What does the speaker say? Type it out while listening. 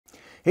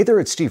Hey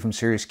there, it's Steve from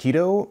Serious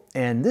Keto,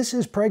 and this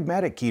is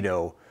Pragmatic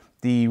Keto,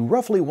 the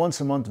roughly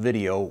once a month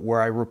video where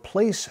I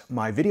replace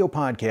my video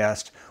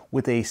podcast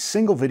with a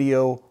single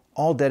video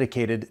all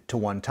dedicated to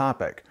one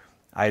topic.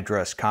 I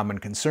address common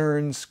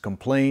concerns,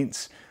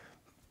 complaints,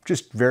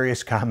 just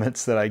various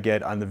comments that I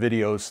get on the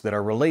videos that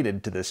are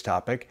related to this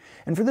topic.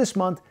 And for this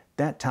month,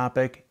 that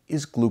topic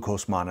is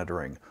glucose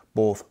monitoring,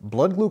 both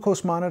blood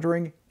glucose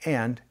monitoring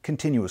and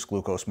continuous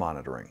glucose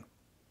monitoring.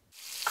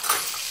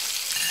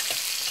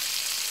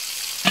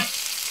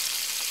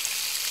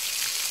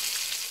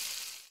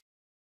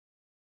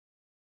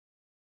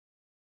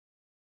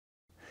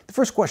 The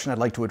first question I'd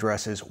like to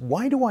address is,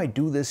 why do I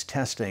do this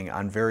testing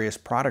on various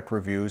product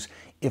reviews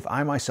if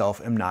I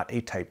myself am not a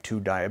type 2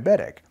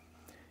 diabetic?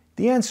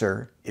 The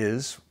answer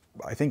is,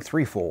 I think,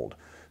 threefold.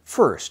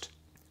 First,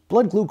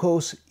 blood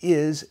glucose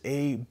is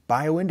a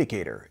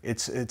bioindicator.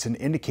 It's an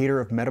indicator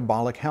of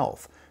metabolic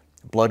health.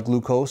 Blood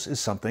glucose is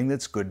something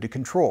that's good to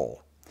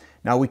control.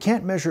 Now, we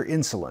can't measure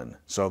insulin,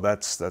 so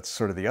that's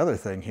sort of the other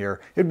thing here.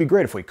 It'd be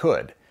great if we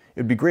could.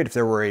 It'd be great if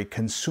there were a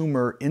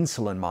consumer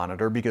insulin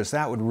monitor, because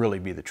that would really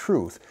be the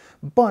truth.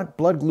 But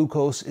blood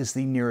glucose is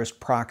the nearest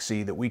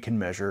proxy that we can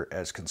measure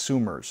as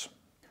consumers.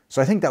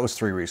 So I think that was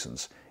three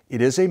reasons.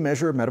 It is a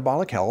measure of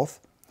metabolic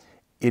health,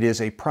 it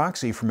is a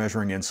proxy for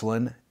measuring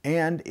insulin,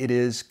 and it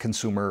is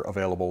consumer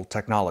available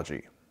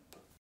technology.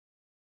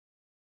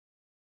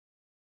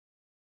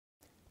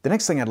 The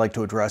next thing I'd like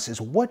to address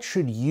is, what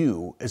should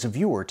you, as a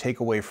viewer,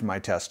 take away from my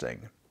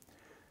testing?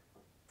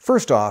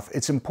 First off,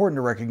 it's important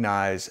to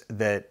recognize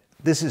that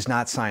this is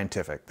not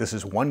scientific. This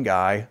is one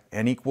guy,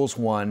 N equals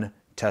 1,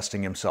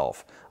 testing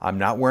himself. I'm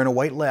not wearing a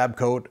white lab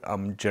coat.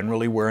 I'm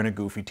generally wearing a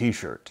goofy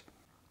t-shirt.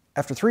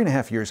 After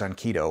 3.5 years on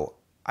keto,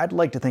 I'd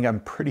like to think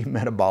I'm pretty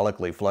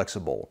metabolically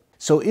flexible.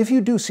 So if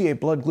you do see a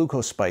blood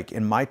glucose spike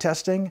in my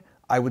testing,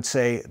 I would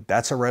say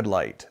that's a red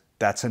light.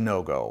 That's a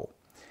no-go.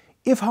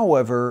 If,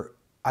 however,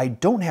 I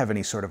don't have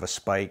any sort of a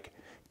spike,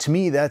 to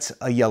me that's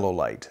a yellow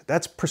light.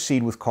 That's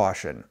proceed with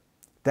caution.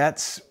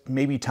 That's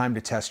maybe time to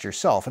test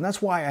yourself, and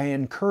that's why I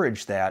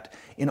encourage that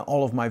in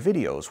all of my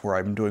videos where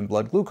I'm doing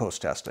blood glucose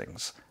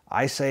testings.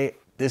 I say,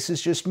 this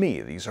is just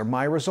me, these are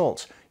my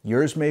results.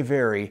 Yours may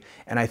vary,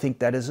 and I think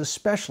that is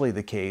especially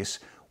the case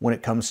when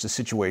it comes to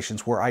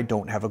situations where I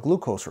don't have a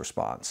glucose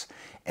response.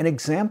 An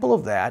example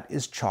of that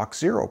is Chalk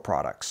Zero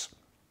products.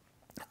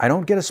 I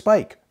don't get a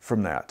spike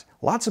from that.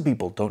 Lots of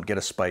people don't get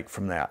a spike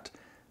from that,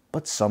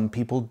 but some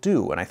people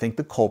do, and I think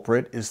the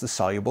culprit is the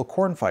soluble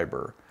corn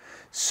fiber.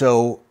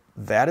 So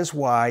that is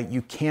why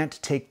you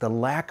can't take the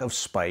lack of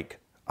spike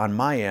on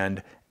my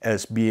end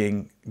as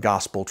being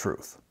gospel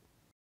truth.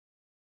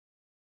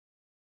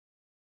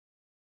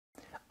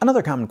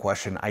 Another common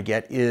question I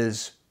get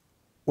is,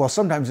 well,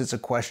 sometimes it's a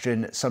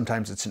question,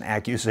 sometimes it's an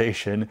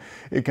accusation,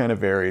 it kind of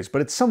varies,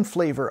 but it's some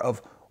flavor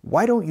of,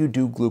 why don't you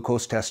do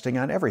glucose testing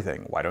on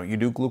everything? Why don't you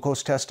do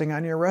glucose testing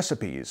on your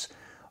recipes?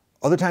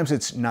 Other times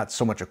it's not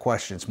so much a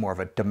question, it's more of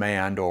a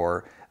demand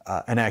or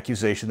an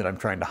accusation that I'm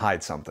trying to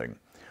hide something.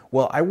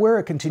 Well, I wear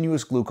a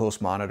continuous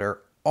glucose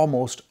monitor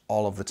almost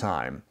all of the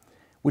time,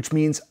 which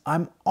means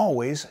I'm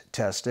always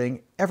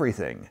testing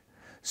everything.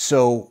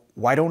 So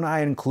why don't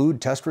I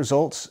include test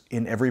results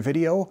in every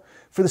video?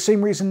 For the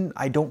same reason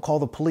I don't call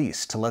the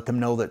police to let them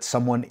know that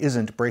someone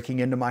isn't breaking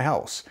into my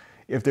house.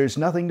 If there's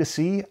nothing to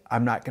see,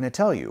 I'm not going to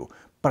tell you.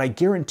 But I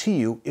guarantee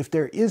you, if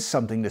there is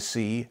something to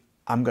see,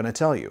 I'm going to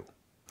tell you.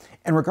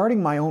 And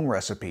regarding my own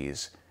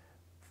recipes,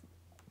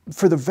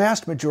 for the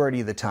vast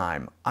majority of the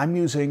time, I'm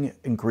using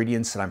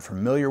ingredients that I'm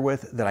familiar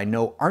with, that I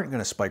know aren't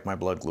going to spike my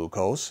blood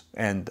glucose,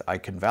 and I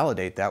can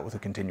validate that with a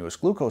continuous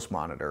glucose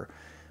monitor.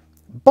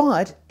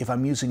 But if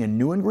I'm using a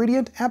new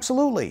ingredient,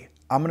 absolutely.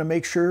 I'm going to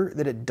make sure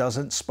that it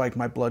doesn't spike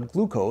my blood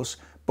glucose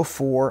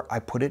before I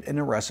put it in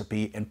a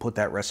recipe and put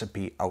that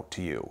recipe out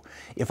to you.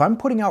 If I'm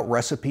putting out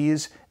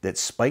recipes that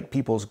spike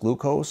people's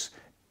glucose,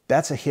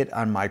 that's a hit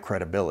on my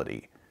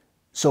credibility.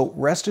 So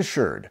rest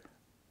assured,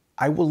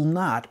 I will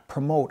not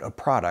promote a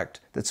product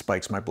that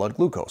spikes my blood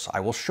glucose.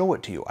 I will show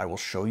it to you. I will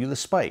show you the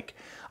spike.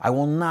 I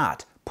will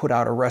not put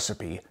out a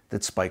recipe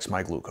that spikes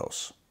my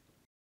glucose.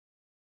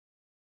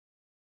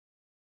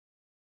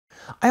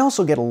 I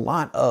also get a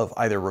lot of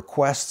either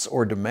requests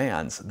or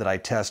demands that I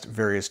test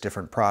various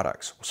different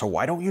products. So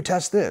why don't you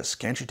test this?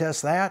 Can't you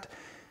test that?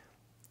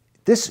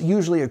 This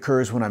usually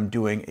occurs when I'm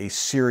doing a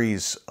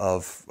series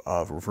of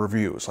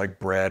reviews, like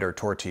bread or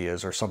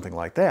tortillas or something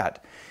like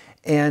that.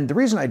 And the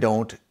reason I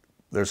don't,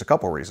 there's a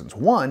couple reasons.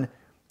 One,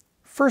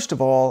 first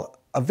of all,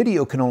 a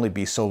video can only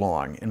be so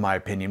long, in my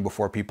opinion,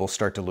 before people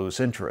start to lose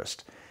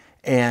interest.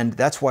 And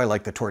that's why,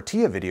 like the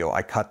tortilla video,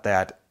 I cut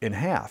that in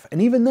half.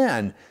 And even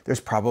then,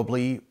 there's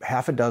probably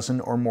half a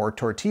dozen or more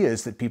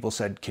tortillas that people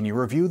said, can you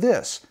review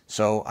this?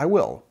 So I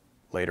will,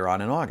 later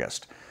on in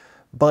August.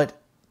 But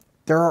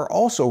there are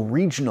also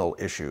regional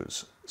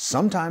issues.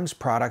 Sometimes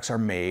products are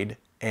made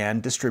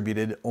and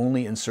distributed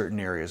only in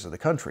certain areas of the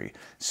country,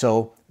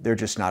 so they're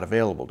just not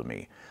available to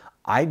me.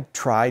 I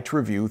try to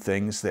review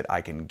things that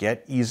I can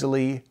get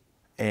easily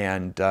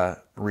and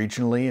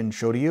regionally and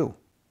show to you.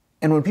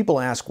 And when people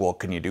ask, well,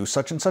 can you do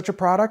such and such a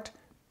product?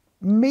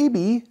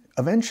 Maybe,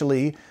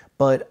 eventually,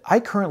 but I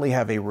currently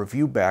have a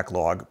review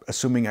backlog,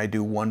 assuming I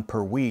do one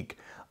per week,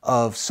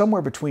 of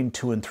somewhere between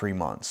 2 and 3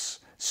 months.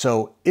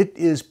 So it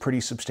is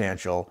pretty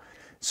substantial.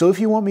 So if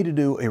you want me to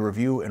do a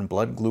review and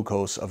blood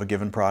glucose of a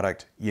given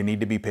product, you need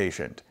to be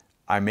patient.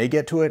 I may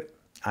get to it,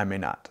 I may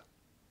not.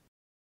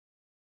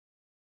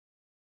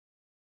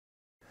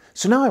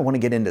 So now I want to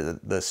get into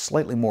the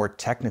slightly more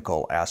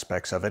technical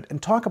aspects of it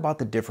and talk about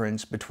the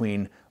difference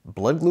between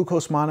blood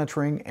glucose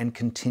monitoring and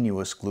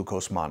continuous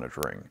glucose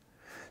monitoring.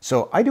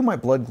 So I do my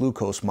blood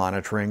glucose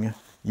monitoring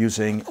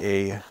using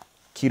a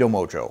Keto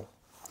Mojo.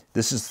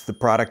 This is the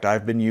product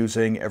I've been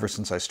using ever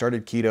since I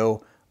started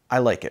keto. I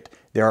like it.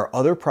 There are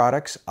other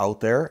products out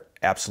there,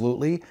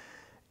 absolutely.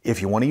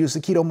 If you want to use the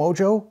Keto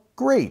Mojo,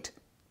 great.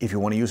 If you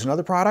want to use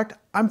another product,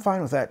 I'm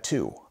fine with that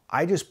too.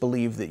 I just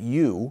believe that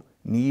you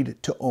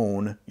need to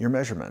own your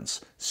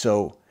measurements.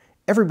 So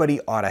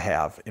everybody ought to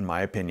have, in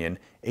my opinion,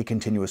 a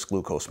continuous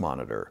glucose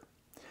monitor.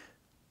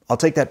 I'll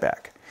take that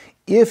back.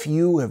 If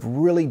you have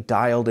really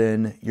dialed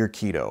in your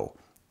keto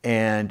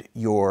and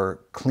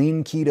you're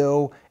clean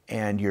keto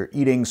and you're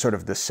eating sort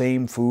of the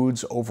same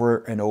foods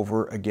over and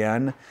over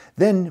again,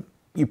 then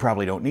you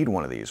probably don't need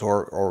one of these,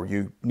 or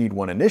you need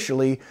one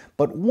initially,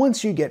 but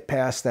once you get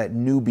past that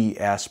newbie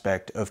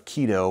aspect of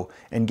keto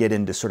and get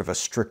into sort of a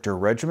stricter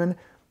regimen,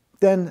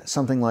 then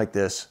something like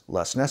this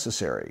less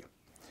necessary.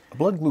 A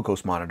blood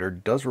glucose monitor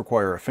does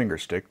require a finger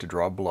stick to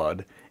draw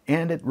blood,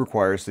 and it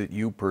requires that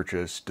you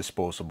purchase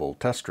disposable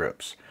test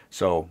strips.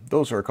 So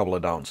those are a couple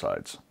of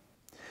downsides.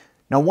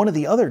 Now, one of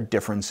the other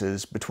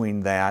differences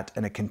between that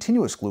and a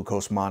continuous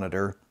glucose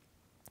monitor,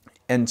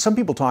 and some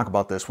people talk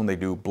about this when they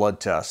do blood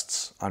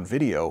tests on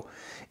video,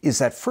 is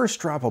that first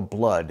drop of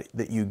blood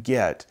that you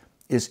get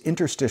is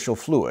interstitial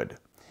fluid.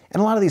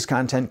 And a lot of these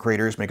content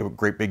creators make a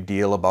great big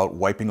deal about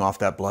wiping off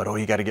that blood. Oh,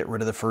 you got to get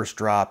rid of the first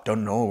drop.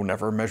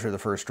 Never measure the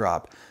first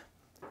drop.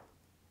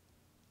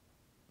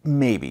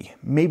 Maybe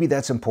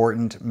that's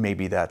important,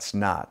 maybe that's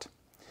not.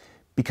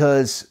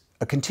 Because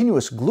a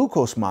continuous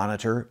glucose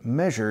monitor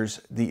measures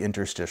the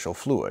interstitial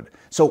fluid.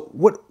 So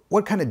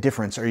what kind of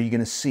difference are you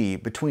going to see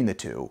between the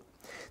two?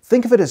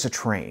 Think of it as a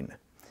train,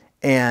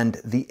 and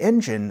the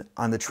engine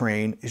on the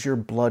train is your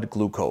blood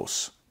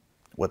glucose,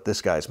 what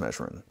this guy's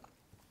measuring.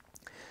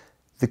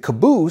 The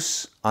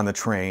caboose on the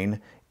train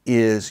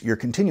is your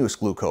continuous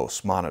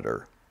glucose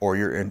monitor, or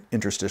your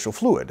interstitial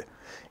fluid.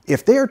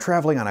 If they are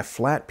traveling on a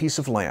flat piece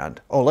of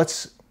land,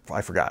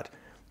 I forgot,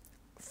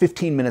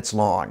 15 minutes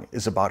long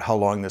is about how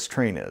long this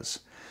train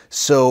is.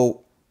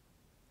 So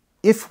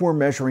if we're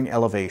measuring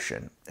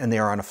elevation and they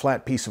are on a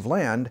flat piece of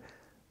land,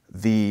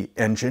 the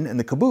engine and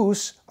the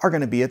caboose are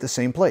going to be at the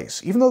same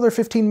place. Even though they're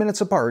 15 minutes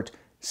apart,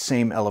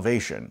 same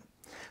elevation.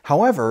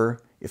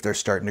 However, if they're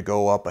starting to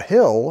go up a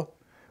hill,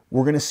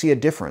 we're going to see a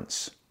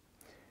difference.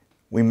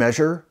 We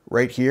measure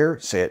right here,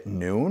 say at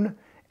noon,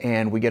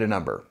 and we get a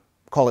number.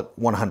 Call it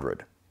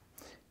 100.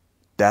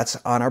 That's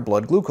on our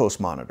blood glucose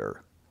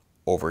monitor.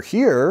 Over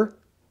here,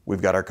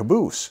 we've got our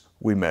caboose.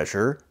 We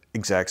measure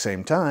exact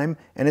same time,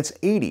 and it's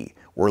 80.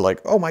 We're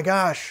like, oh my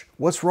gosh,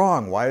 what's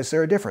wrong? Why is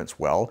there a difference?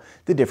 Well,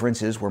 the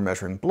difference is we're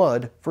measuring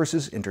blood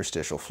versus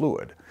interstitial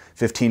fluid.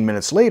 15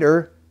 minutes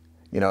later,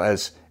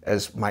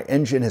 as my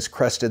engine has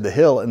crested the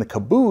hill and the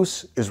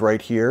caboose is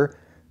right here,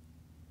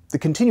 the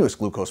continuous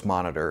glucose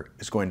monitor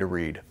is going to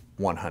read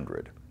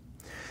 100.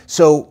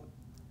 So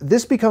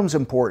this becomes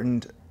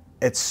important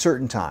at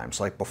certain times,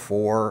 like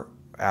before,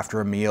 after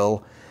a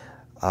meal,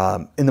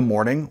 in the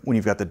morning when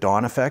you've got the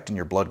dawn effect and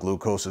your blood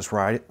glucose is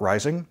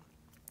rising.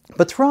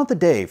 But throughout the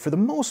day, for the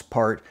most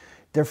part,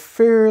 they're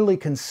fairly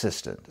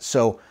consistent.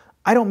 So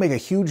I don't make a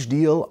huge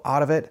deal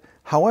out of it.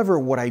 However,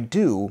 what I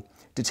do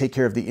to take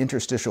care of the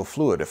interstitial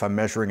fluid, if I'm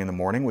measuring in the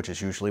morning, which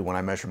is usually when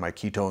I measure my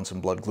ketones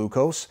and blood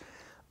glucose,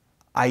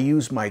 I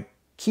use my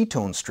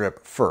ketone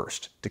strip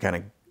first to kind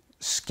of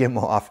skim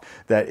off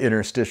that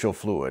interstitial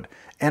fluid.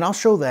 And I'll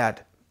show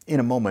that in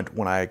a moment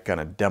when I kind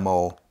of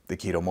demo the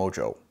Keto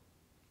Mojo.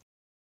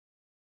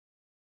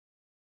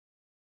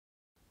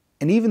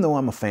 And even though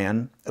I'm a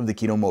fan of the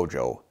Keto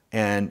Mojo,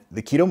 and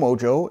the Keto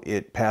Mojo,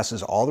 it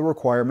passes all the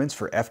requirements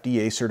for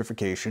FDA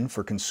certification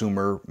for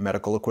consumer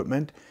medical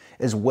equipment,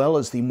 as well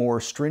as the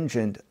more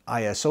stringent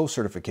ISO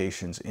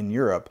certifications in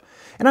Europe.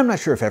 And I'm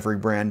not sure if every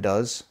brand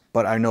does,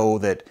 but I know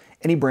that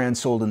any brand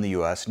sold in the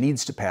US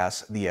needs to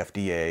pass the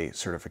FDA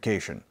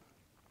certification.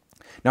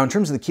 Now, in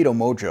terms of the Keto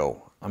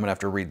Mojo, I'm going to have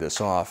to read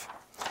this off.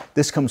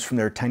 This comes from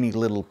their tiny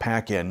little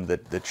pack-in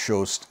that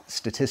shows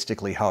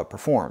statistically how it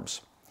performs.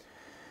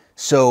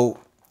 So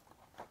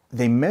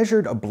they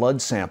measured a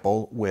blood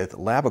sample with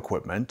lab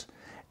equipment,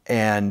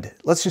 and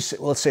let's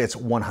say it's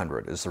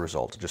 100 is the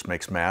result. It just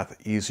makes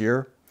math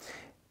easier.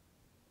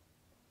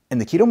 And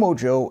the Keto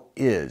Mojo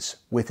is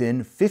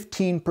within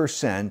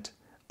 15%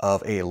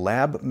 of a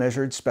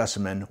lab-measured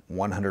specimen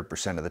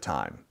 100% of the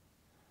time.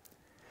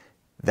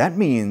 That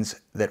means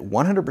that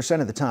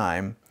 100% of the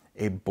time,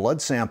 a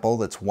blood sample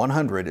that's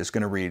 100 is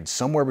going to read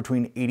somewhere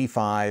between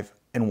 85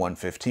 and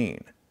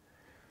 115.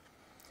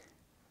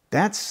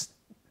 That's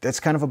that's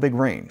kind of a big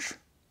range,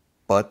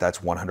 but that's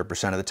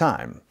 100% of the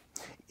time.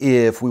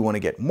 If we want to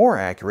get more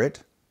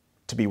accurate,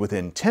 to be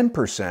within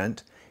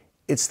 10%,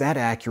 it's that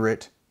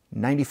accurate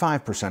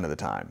 95% of the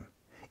time.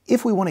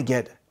 If we want to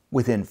get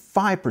within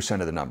 5%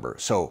 of the number,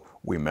 so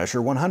we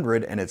measure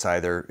 100 and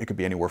it could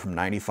be anywhere from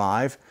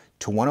 95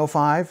 to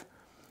 105,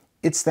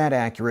 it's that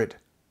accurate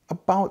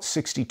about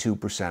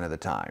 62% of the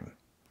time.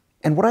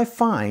 And what I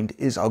find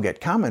is I'll get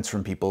comments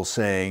from people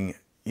saying,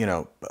 you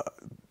know,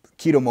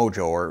 Keto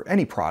Mojo or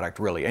any product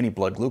really, any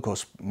blood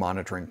glucose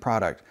monitoring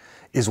product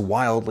is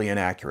wildly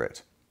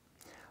inaccurate.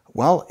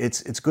 Well,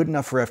 it's good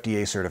enough for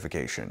FDA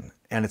certification,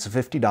 and it's a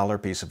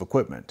 $50 piece of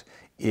equipment.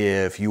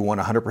 If you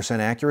want 100%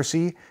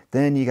 accuracy,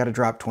 then you got to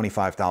drop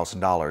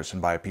 $25,000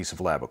 and buy a piece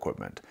of lab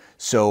equipment.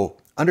 So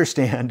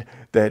understand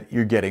that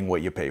you're getting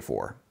what you pay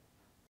for.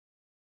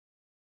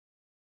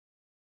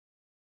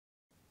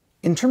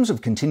 In terms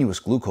of continuous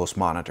glucose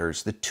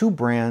monitors, the two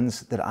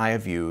brands that I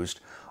have used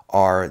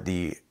are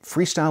the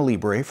Freestyle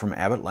Libre from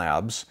Abbott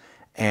Labs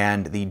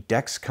and the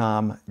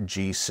Dexcom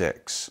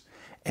G6.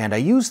 And I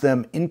use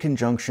them in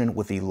conjunction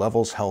with the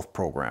Levels Health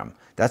program.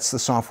 That's the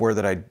software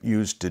that I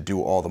use to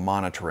do all the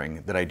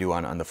monitoring that I do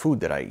on the food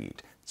that I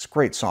eat. It's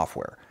great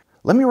software.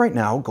 Let me right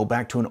now go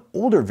back to an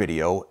older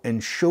video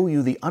and show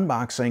you the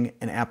unboxing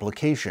and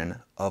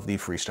application of the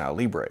Freestyle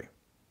Libre.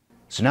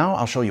 So now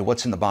I'll show you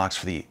what's in the box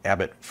for the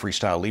Abbott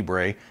Freestyle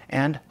Libre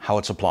and how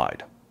it's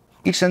applied.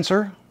 Each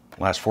sensor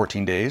lasts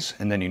 14 days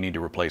and then you need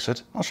to replace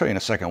it. I'll show you in a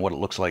second what it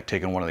looks like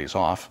taking one of these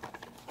off.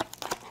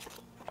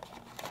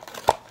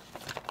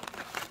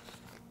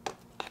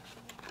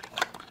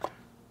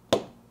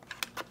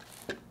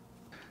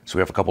 So we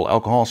have a couple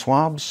alcohol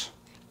swabs,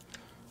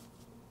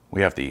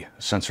 we have the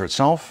sensor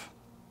itself,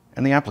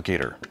 and the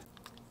applicator.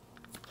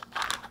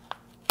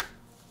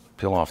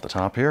 Peel off the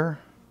top here,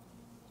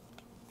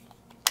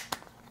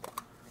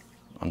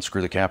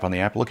 unscrew the cap on the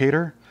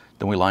applicator,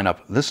 then we line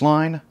up this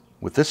line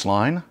with this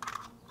line,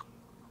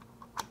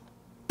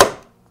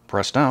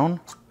 press down,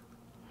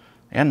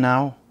 and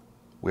now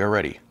we are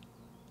ready.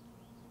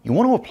 You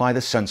want to apply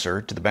the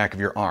sensor to the back of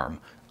your arm.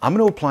 I'm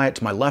going to apply it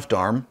to my left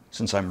arm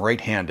since I'm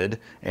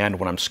right-handed, and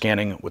when I'm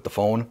scanning with the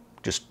phone,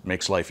 just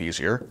makes life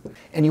easier.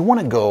 And you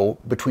want to go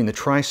between the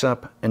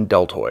tricep and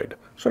deltoid,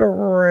 sort of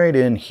right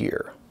in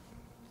here.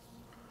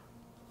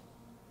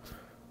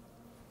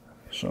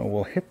 So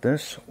we'll hit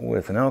this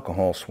with an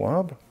alcohol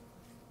swab.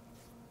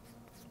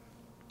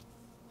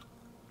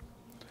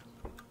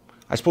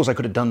 I suppose I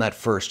could have done that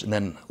first and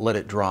then let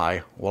it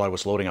dry while I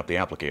was loading up the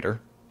applicator.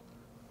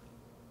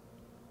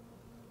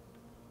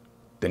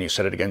 Then you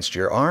set it against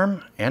your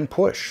arm and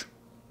push.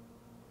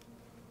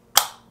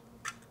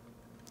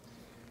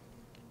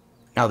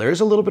 Now there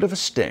is a little bit of a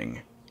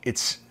sting.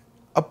 It's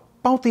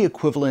about the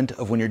equivalent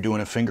of when you're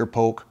doing a finger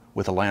poke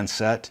with a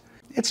lancet.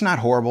 It's not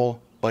horrible,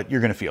 but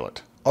you're going to feel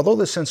it. Although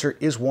the sensor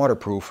is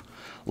waterproof,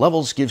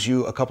 Levels gives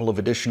you a couple of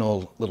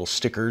additional little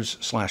stickers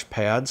 /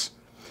 pads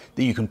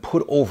that you can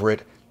put over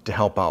it to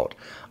help out.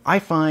 I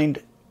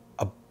find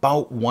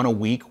about one a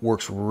week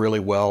works really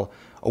well.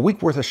 A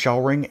week worth of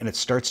showering and it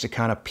starts to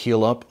kind of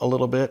peel up a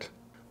little bit.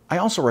 I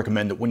also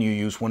recommend that when you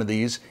use one of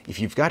these, if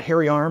you've got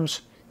hairy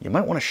arms, you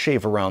might want to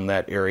shave around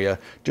that area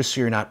just so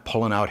you're not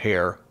pulling out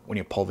hair when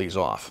you pull these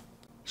off.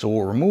 So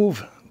we'll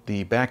remove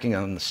the backing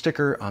on the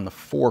sticker on the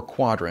 4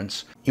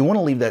 quadrants. You want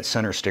to leave that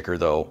center sticker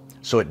though,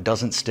 so it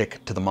doesn't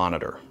stick to the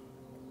monitor.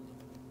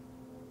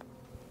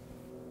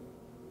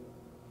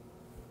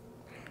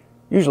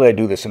 Usually I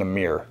do this in a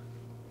mirror,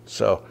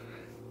 so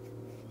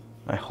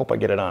I hope I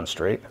get it on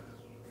straight.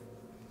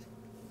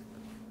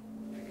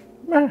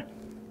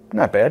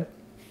 Not bad.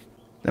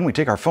 Then we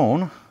take our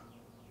phone,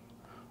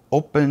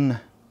 open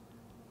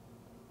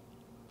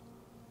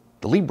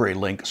the Libre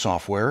Link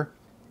software,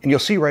 and you'll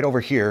see right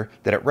over here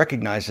that it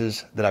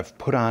recognizes that I've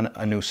put on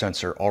a new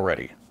sensor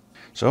already.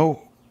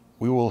 So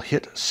we will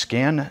hit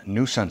Scan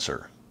New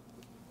Sensor.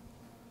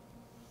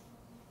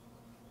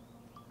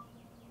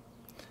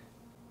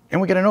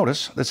 And we get a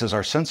notice that says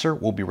our sensor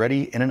will be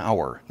ready in an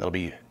hour. That'll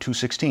be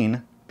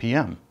 2:16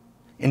 p.m.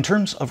 In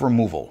terms of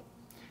removal,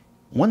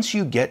 once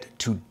you get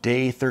to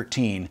day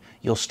 13,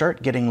 you'll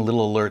start getting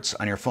little alerts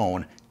on your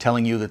phone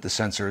telling you that the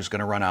sensor is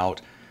going to run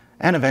out,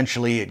 and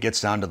eventually it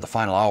gets down to the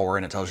final hour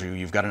and it tells you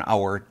you've got an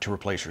hour to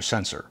replace your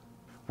sensor.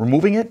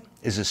 Removing it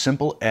is as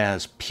simple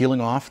as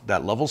peeling off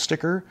that level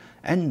sticker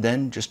and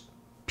then just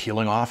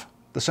peeling off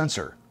the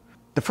sensor.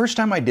 The first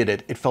time I did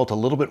it, it felt a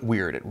little bit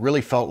weird. It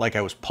really felt like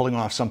I was pulling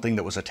off something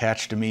that was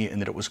attached to me and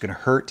that it was going to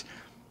hurt.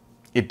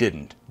 It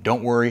didn't.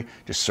 Don't worry,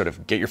 just sort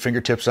of get your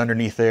fingertips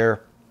underneath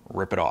there,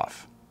 rip it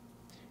off.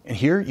 And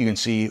here you can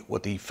see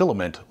what the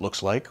filament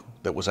looks like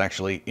that was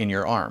actually in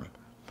your arm.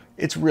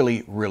 It's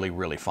really, really,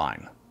 really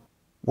fine.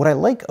 What I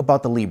like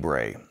about the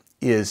Libre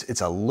is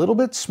it's a little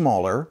bit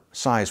smaller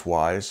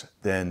size-wise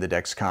than the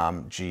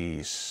Dexcom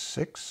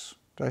G6,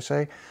 did I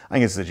say? I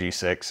think it's the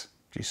G6,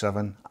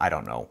 G7, I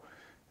don't know.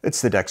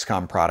 It's the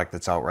Dexcom product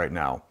that's out right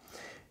now.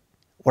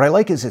 What I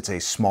like is it's a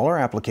smaller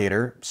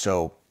applicator,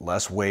 so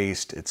less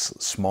waste, it's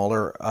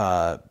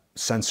smaller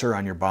sensor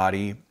on your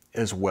body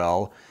as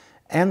well.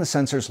 and the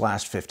sensors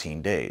last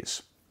 15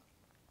 days.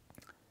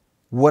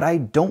 What I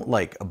don't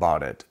like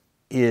about it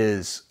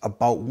is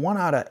about 1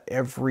 out of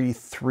every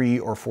 3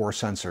 or 4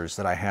 sensors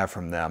that I have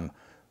from them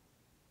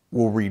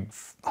will read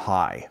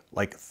high,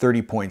 like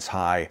 30 points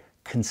high,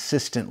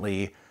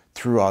 consistently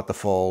throughout the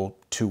full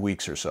 2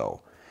 weeks or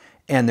so.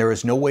 And there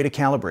is no way to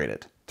calibrate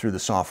it through the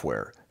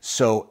software.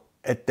 So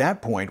at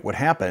that point, what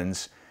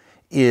happens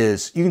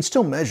is you can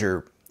still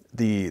measure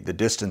the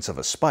distance of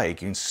a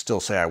spike. You can still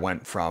say I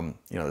went from,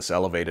 this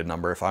elevated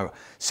number. If I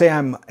say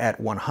I'm at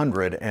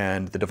 100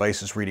 and the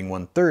device is reading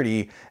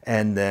 130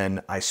 and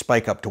then I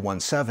spike up to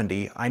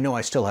 170, I know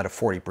I still had a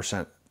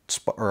 40%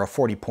 or a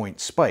 40-point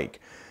spike.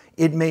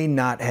 It may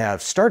not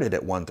have started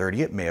at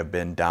 130. It may have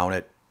been down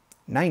at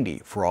 90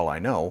 for all I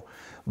know.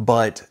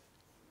 But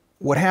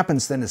what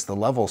happens then is the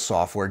level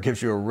software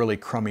gives you a really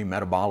crummy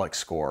metabolic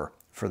score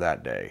for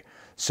that day.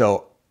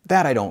 So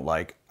that I don't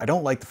like. I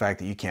don't like the fact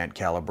that you can't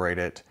calibrate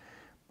it.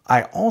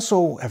 I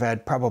also have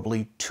had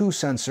probably 2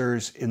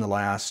 sensors in the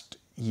last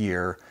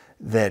year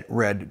that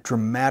read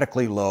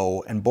dramatically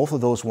low, and both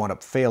of those wound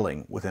up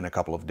failing within a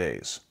couple of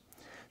days.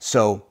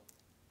 So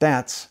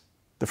that's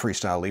the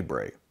Freestyle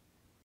Libre.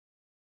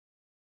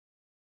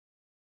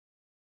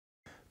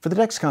 For the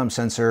Dexcom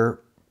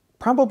sensor,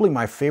 probably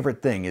my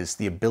favorite thing is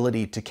the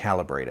ability to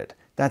calibrate it.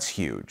 That's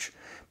huge,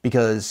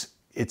 because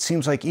it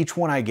seems like each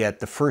one I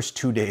get, the first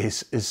 2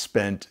 days is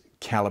spent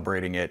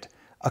calibrating it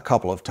a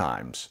couple of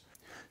times.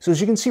 So as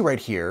you can see right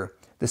here,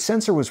 the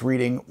sensor was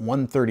reading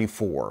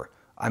 134.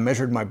 I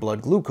measured my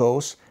blood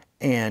glucose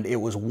and it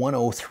was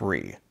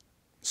 103.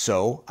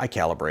 So I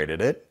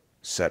calibrated it,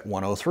 set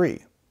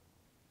 103.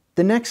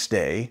 The next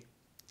day,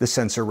 the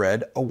sensor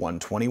read a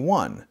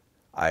 121.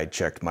 I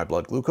checked my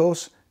blood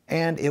glucose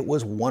and it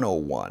was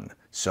 101.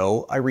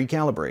 So I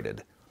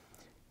recalibrated.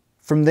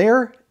 From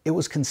there, it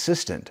was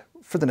consistent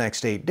for the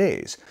next 8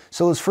 days.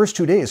 So those first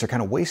 2 days are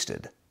kind of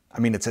wasted. I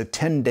mean, it's a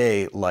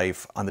 10-day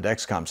life on the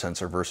Dexcom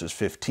sensor versus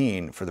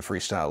 15 for the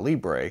Freestyle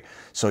Libre,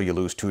 so you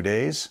lose 2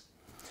 days.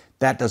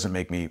 That doesn't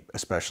make me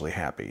especially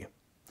happy.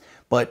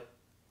 But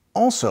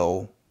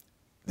also,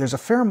 there's a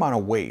fair amount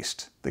of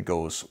waste that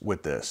goes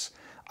with this.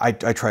 I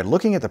tried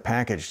looking at the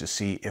package to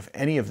see if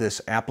any of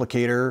this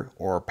applicator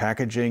or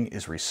packaging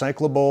is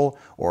recyclable,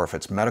 or if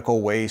it's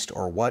medical waste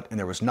or what, and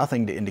there was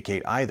nothing to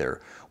indicate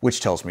either,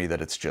 which tells me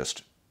that it's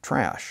just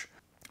trash.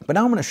 But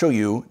now I'm going to show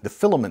you the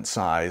filament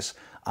size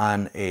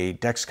on a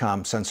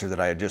Dexcom sensor that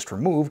I had just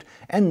removed,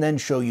 and then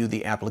show you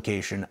the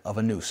application of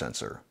a new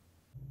sensor.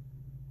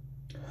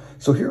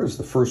 So here is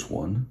the first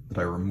one that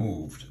I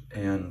removed,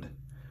 and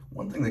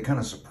one thing that kind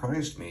of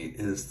surprised me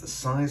is the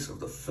size of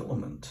the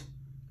filament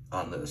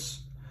on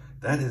this.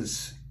 That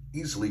is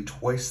easily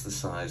twice the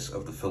size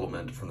of the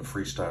filament from the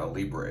Freestyle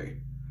Libre.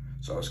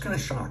 So I was kind of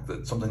shocked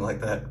that something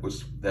like that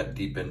was that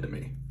deep into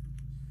me.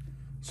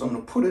 So I'm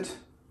going to put it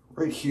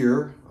right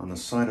here on the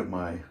side of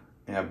my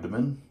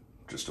abdomen,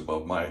 just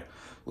above my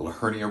little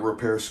hernia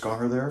repair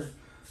scar there.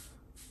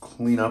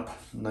 Clean up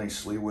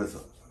nicely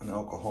with an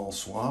alcohol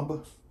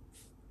swab.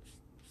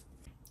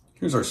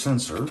 Here's our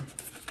sensor.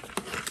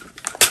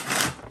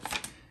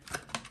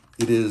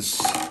 It is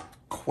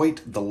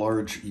quite the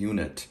large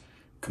unit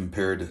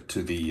compared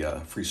to the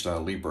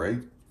Freestyle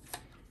Libre.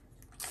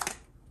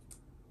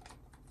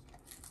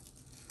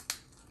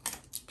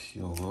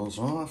 Peel those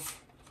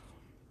off.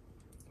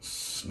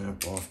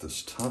 Snap off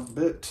this top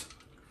bit.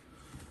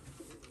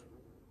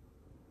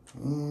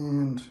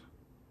 And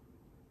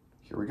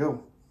here we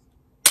go.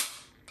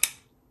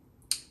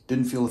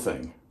 Didn't feel a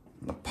thing.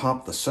 I'm going to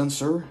pop the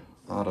sensor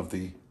out of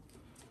the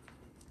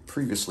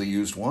previously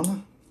used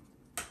one.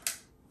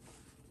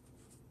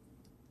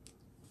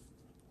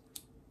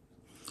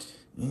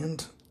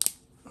 And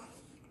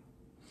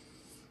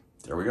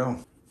there we go.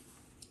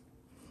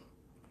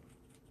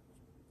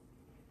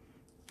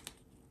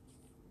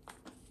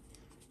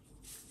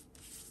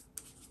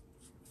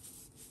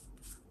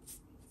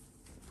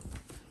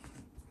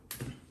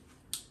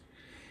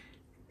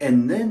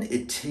 And then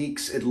it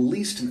takes at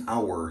least an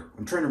hour.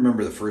 I'm trying to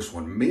remember the first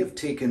one. It may have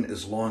taken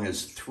as long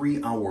as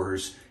 3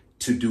 hours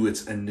to do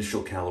its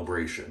initial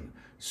calibration.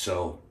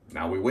 So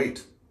now we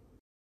wait.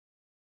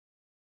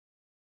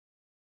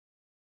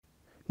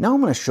 Now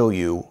I'm going to show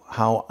you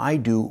how I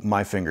do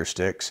my finger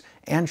sticks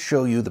and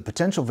show you the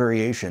potential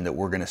variation that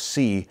we're going to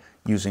see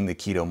using the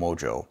Keto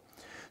Mojo.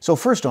 So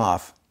first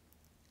off,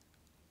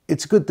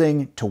 it's a good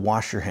thing to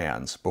wash your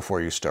hands before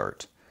you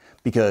start,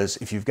 because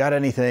if you've got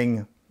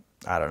anything,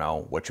 I don't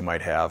know what you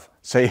might have,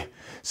 say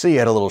you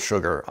had a little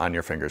sugar on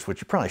your fingers,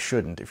 which you probably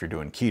shouldn't if you're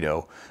doing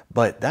keto,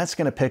 but that's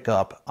going to pick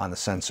up on the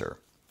sensor.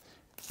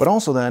 But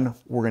also then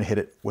we're going to hit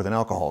it with an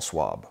alcohol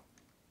swab.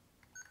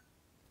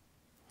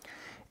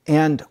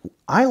 And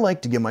I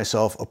like to give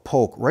myself a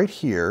poke right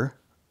here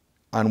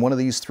on one of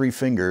these 3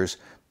 fingers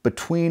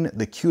between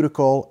the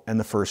cuticle and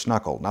the first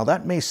knuckle. Now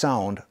that may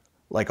sound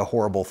like a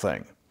horrible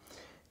thing.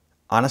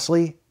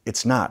 Honestly,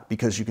 it's not,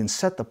 because you can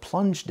set the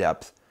plunge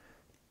depth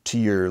to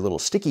your little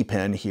sticky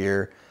pen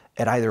here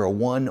at either a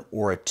 1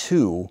 or a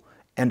 2,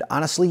 and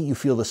honestly, you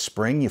feel the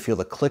spring, you feel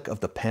the click of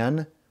the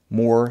pen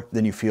more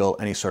than you feel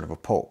any sort of a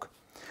poke.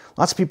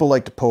 Lots of people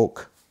like to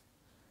poke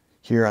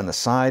here on the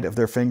side of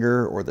their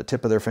finger or the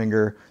tip of their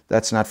finger.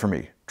 That's not for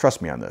me.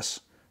 Trust me on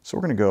this. So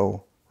we're going to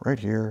go right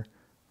here,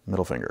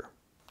 middle finger.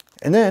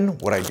 And then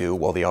what I do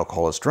while the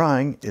alcohol is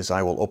drying is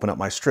I will open up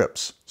my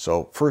strips.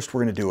 So first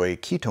we're going to do a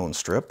ketone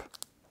strip.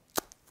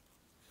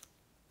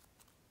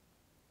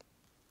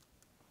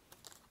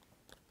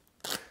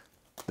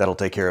 That'll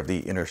take care of the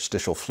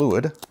interstitial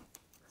fluid.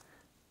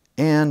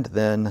 And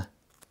then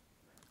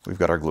we've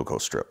got our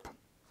glucose strip.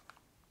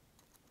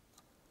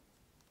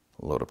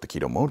 Load up the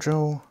Keto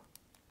Mojo.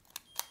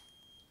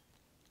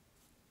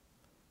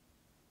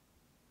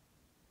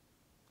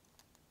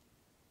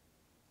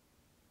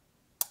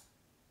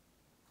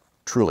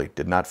 Truly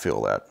did not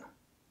feel that.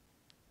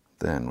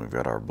 Then we've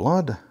got our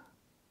blood.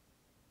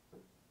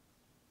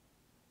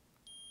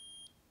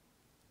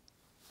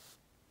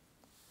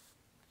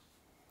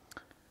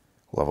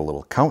 We'll have a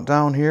little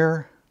countdown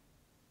here.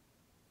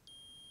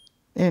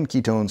 And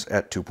ketones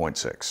at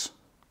 2.6.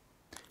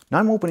 Now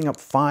I'm opening up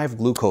 5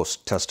 glucose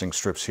testing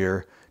strips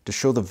here to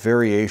show the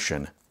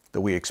variation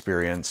that we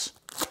experience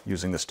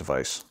using this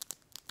device,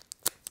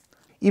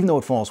 even though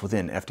it falls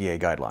within FDA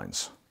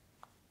guidelines.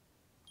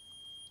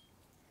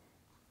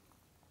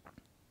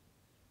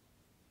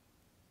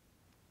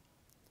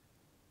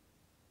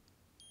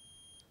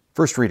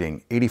 First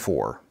reading,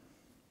 84.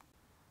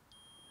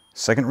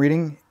 Second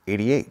reading,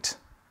 88.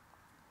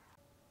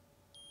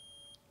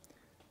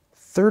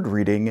 Third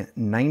reading,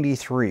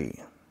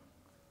 93.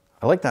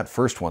 I like that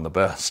first one the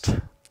best.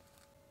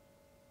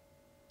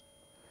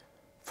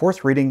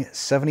 Fourth reading,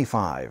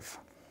 75.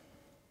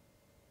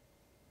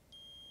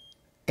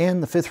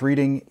 And the fifth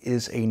reading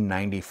is a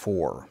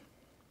 94.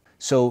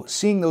 So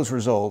seeing those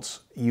results,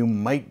 you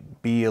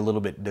might be a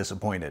little bit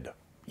disappointed.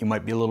 You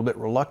might be a little bit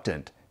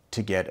reluctant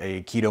to get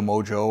a Keto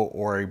Mojo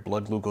or a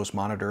blood glucose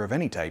monitor of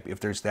any type if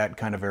there's that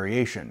kind of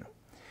variation.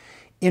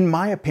 In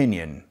my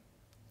opinion,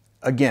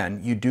 again,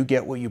 you do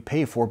get what you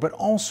pay for, but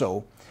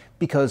also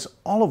because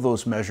all of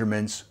those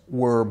measurements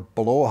were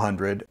below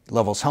 100,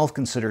 Levels Health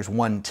considers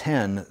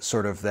 110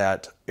 sort of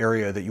that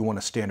area that you want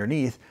to stay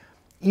underneath.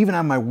 Even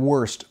on my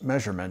worst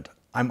measurement,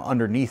 I'm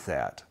underneath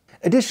that.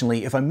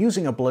 Additionally, if I'm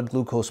using a blood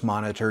glucose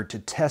monitor to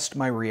test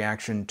my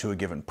reaction to a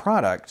given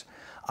product,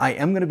 I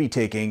am going to be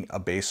taking a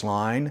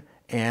baseline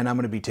and I'm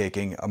going to be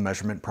taking a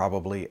measurement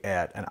probably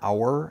at an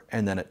hour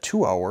and then at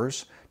 2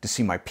 hours to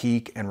see my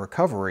peak and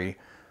recovery.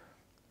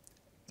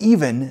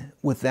 Even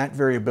with that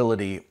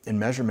variability in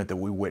measurement that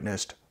we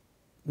witnessed,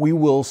 we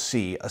will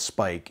see a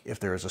spike if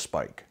there is a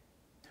spike.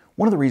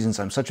 One of the reasons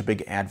I'm such a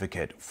big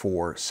advocate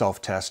for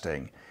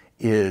self-testing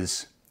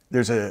is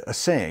there's a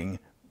saying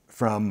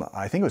from,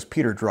 I think it was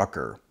Peter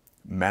Drucker,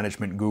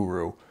 management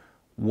guru,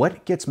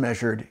 what gets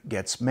measured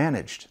gets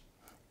managed.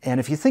 And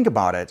if you think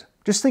about it,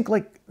 just think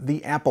like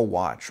the Apple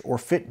Watch or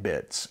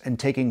Fitbits and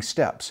taking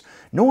steps.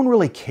 No one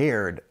really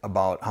cared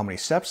about how many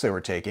steps they were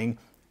taking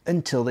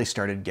until they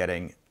started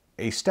getting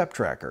a step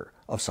tracker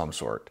of some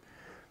sort.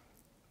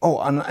 Oh,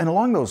 and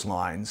along those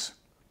lines,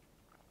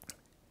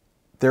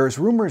 there's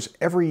rumors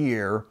every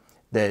year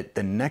that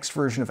the next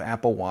version of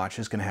Apple Watch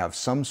is going to have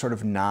some sort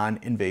of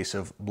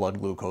non-invasive blood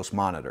glucose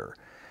monitor.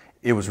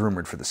 It was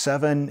rumored for the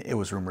 7, it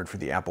was rumored for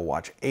the Apple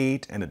Watch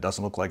 8, and it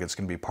doesn't look like it's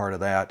going to be part of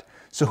that.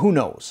 So who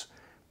knows?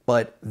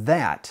 But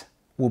that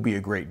will be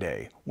a great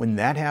day. When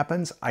that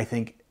happens, I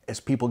think as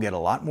people get a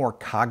lot more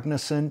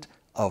cognizant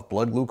of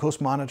blood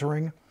glucose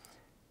monitoring,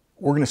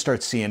 we're going to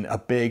start seeing a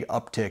big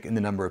uptick in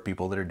the number of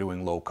people that are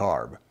doing low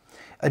carb.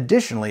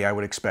 Additionally, I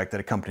would expect that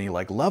a company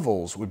like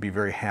Levels would be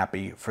very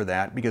happy for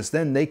that because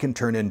then they can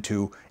turn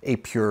into a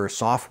pure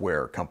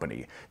software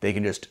company. They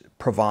can just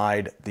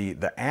provide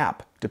the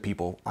app to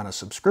people on a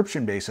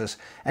subscription basis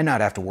and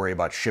not have to worry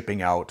about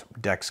shipping out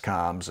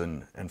Dexcoms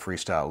and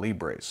Freestyle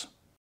Libres.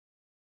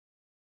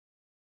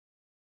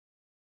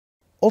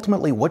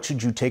 Ultimately, what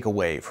should you take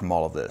away from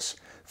all of this?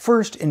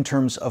 First, in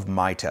terms of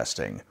my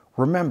testing,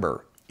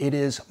 remember, it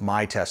is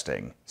my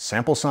testing.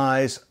 Sample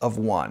size of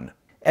 1.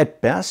 At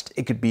best,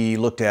 it could be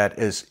looked at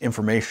as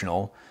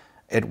informational.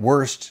 At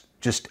worst,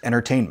 just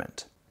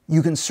entertainment.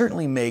 You can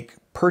certainly make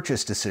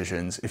purchase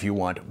decisions if you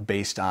want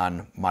based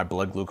on my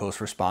blood glucose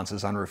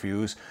responses on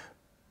reviews,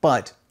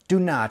 but do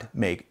not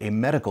make a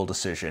medical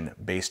decision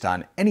based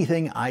on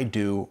anything I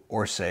do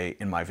or say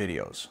in my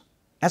videos.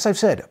 As I've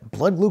said,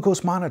 blood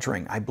glucose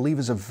monitoring I believe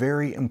is a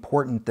very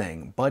important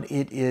thing, but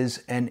it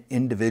is an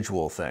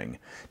individual thing.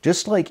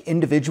 Just like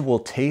individual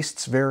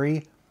tastes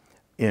vary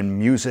in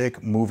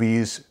music,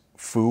 movies,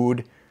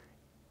 food,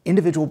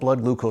 individual blood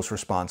glucose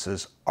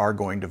responses are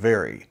going to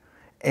vary.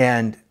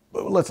 And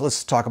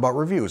let's talk about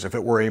reviews. If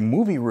it were a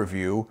movie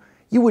review,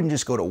 you wouldn't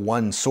just go to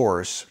one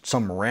source,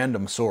 some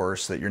random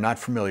source that you're not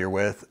familiar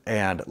with,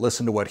 and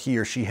listen to what he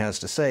or she has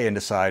to say and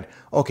decide,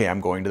 okay, I'm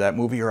going to that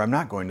movie or I'm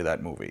not going to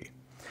that movie.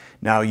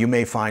 Now, you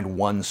may find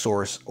one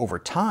source over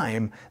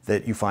time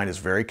that you find is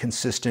very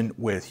consistent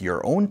with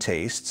your own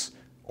tastes,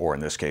 or in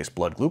this case,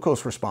 blood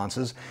glucose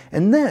responses,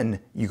 and then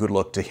you could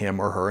look to him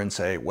or her and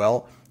say,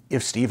 well,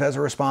 if Steve has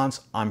a response,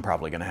 I'm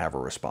probably going to have a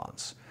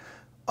response.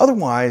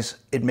 Otherwise,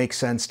 it makes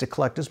sense to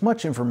collect as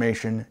much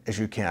information as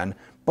you can,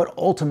 but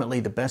ultimately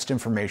the best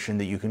information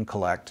that you can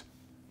collect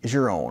is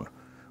your own,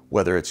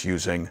 whether it's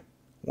using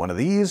one of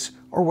these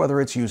or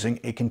whether it's using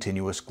a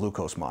continuous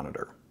glucose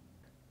monitor.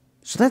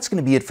 So that's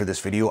going to be it for this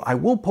video. I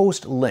will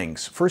post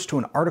links, first to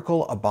an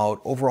article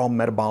about overall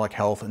metabolic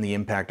health and the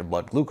impact of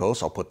blood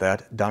glucose. I'll put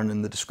that down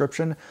in the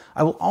description.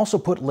 I will also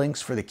put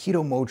links for the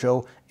Keto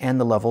Mojo and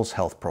the Levels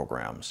Health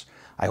programs.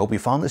 I hope you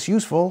found this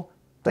useful.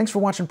 Thanks for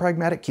watching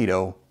Pragmatic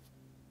Keto.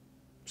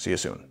 See you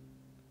soon.